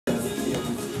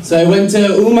So I went to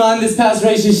Uman this past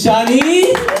Rosh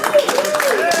Hashanah.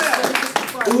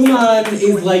 Uman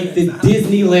is like the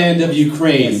Disneyland of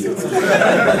Ukraine.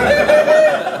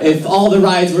 If all the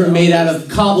rides were made out of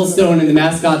cobblestone and the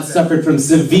mascot suffered from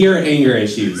severe anger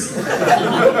issues. 3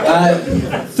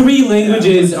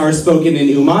 languages are spoken in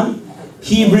Uman: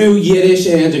 Hebrew, Yiddish,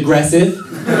 and aggressive.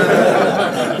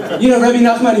 You know, Rabbi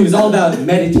Nachman, he was all about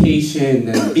meditation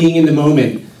and being in the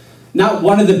moment. Not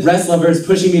one of the Breslovers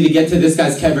pushing me to get to this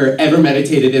guy's kever ever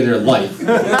meditated in their life,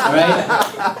 right?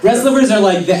 Breslovers are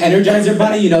like the Energizer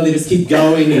Bunny, you know, they just keep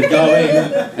going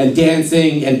and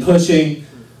dancing and pushing.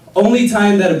 Only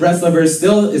time that a Breslover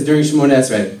still is during Shemoneh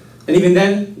Esrei. And even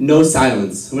then, no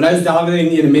silence. When I was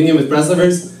davening in a minyan with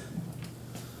Breslovers,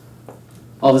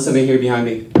 all of a sudden I hear behind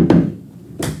me.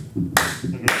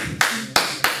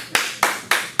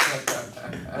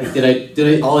 Like,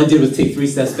 all I did was take 3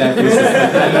 steps back, 3 steps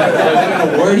back. Did I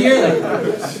get a word here? Like,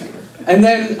 and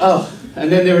then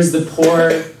there was the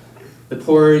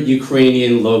poor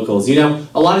Ukrainian locals. You know,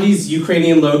 a lot of these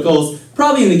Ukrainian locals,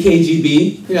 probably in the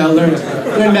KGB, you know, learned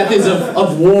methods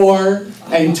of war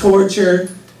and torture,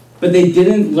 but they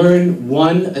didn't learn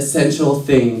one essential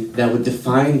thing that would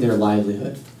define their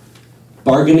livelihood: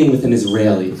 bargaining with an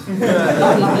Israeli.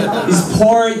 These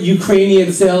poor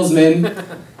Ukrainian salesmen.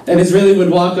 An Israeli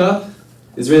would walk up,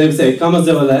 Israeli would say, "Kama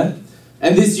zevaleh,"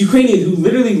 and this Ukrainian who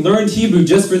literally learned Hebrew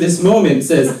just for this moment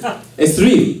says,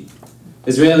 "Esrim."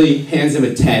 Israeli hands him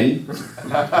a 10.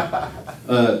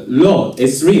 Lo,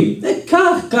 esrim.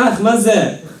 Kach,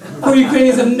 mazeh. Poor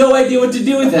Ukrainians have no idea what to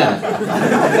do with that.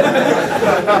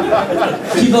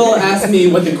 People ask me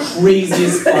what the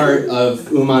craziest part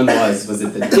of Uman was. Was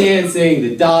it the dancing,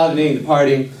 the davening, the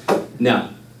partying? No.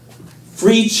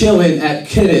 Free chillin' at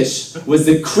Kiddush was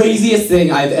the craziest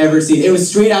thing I've ever seen. It was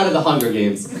straight out of the Hunger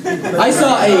Games. I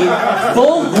saw a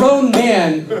full-grown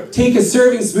man take a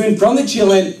serving spoon from the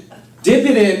chillin', dip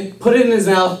it in, put it in his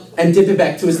mouth, and dip it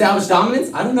back. To establish dominance?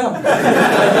 I don't know.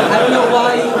 I don't know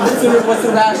why, what's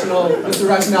the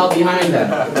rationale behind that?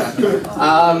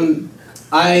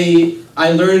 I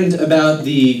learned about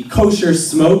the kosher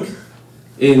smoke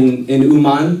in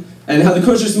Uman, and how the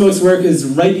kosher smokes work is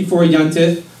right before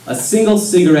Yantif, a single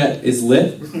cigarette is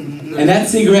lit, and that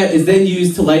cigarette is then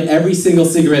used to light every single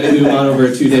cigarette in Uman over a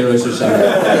 2-day Rosh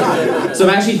Hashanah. So I'm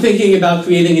actually thinking about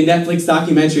creating a Netflix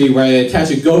documentary where I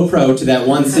attach a GoPro to that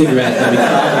one cigarette and we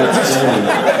follow its journey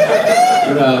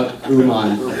throughout Uman.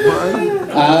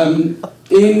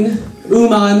 In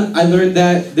Uman, I learned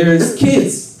that there's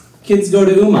kids. Kids go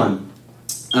to Uman.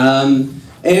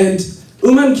 And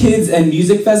Uman kids and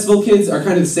music festival kids are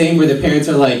kind of the same, where their parents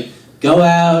are like, go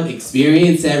out,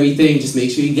 experience everything, just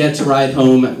make sure you get to ride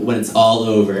home when it's all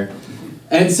over.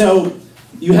 And so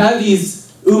you have these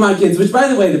Uman kids, which, by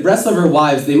the way, the Breslover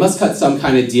wives, they must cut some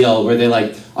kind of deal where they're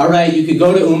like, all right, you could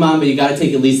go to Uman, but you got to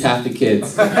take at least half the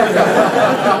kids. So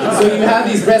you have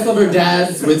these Breslover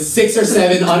dads with 6 or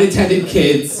 7 unattended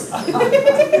kids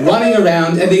running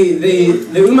around, and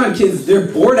the Uman kids, they're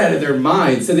bored out of their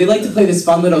minds, so they like to play this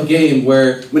fun little game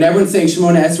where when everyone's saying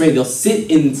Shemoneh Esrei, they'll sit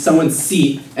in someone's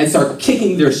seat and start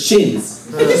kicking their shins.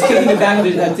 They're just kicking the back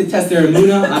of to test their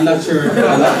emunah. I'm not sure.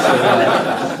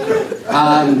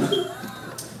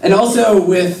 And also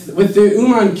with the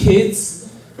Uman kids,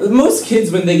 most kids,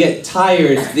 when they get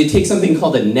tired, they take something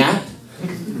called a nap.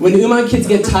 When Uman kids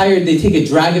get tired, they take a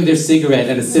drag of their cigarette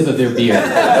and a sip of their beer.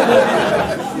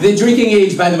 The drinking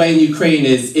age, by the way, in Ukraine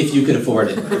is if you could afford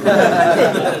it.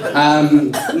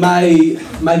 My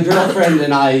girlfriend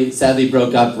and I sadly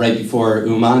broke up right before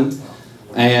Uman,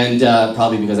 and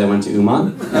probably because I went to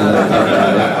Uman.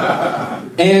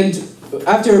 And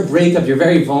after a breakup, you're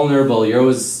very vulnerable.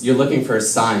 You're looking for a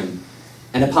sign.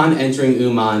 And upon entering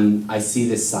Uman, I see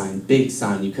this sign, big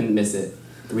sign, you couldn't miss it.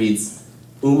 It reads,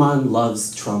 Uman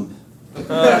loves Trump. Still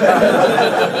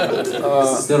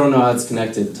don't know how it's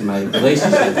connected to my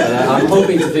relationship, but I'm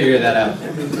hoping to figure that out.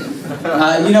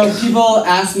 You know, people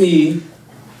ask me,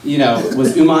 you know,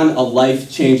 was Uman a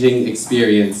life-changing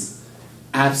experience?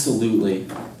 Absolutely.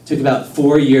 Took about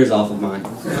 4 years off of mine.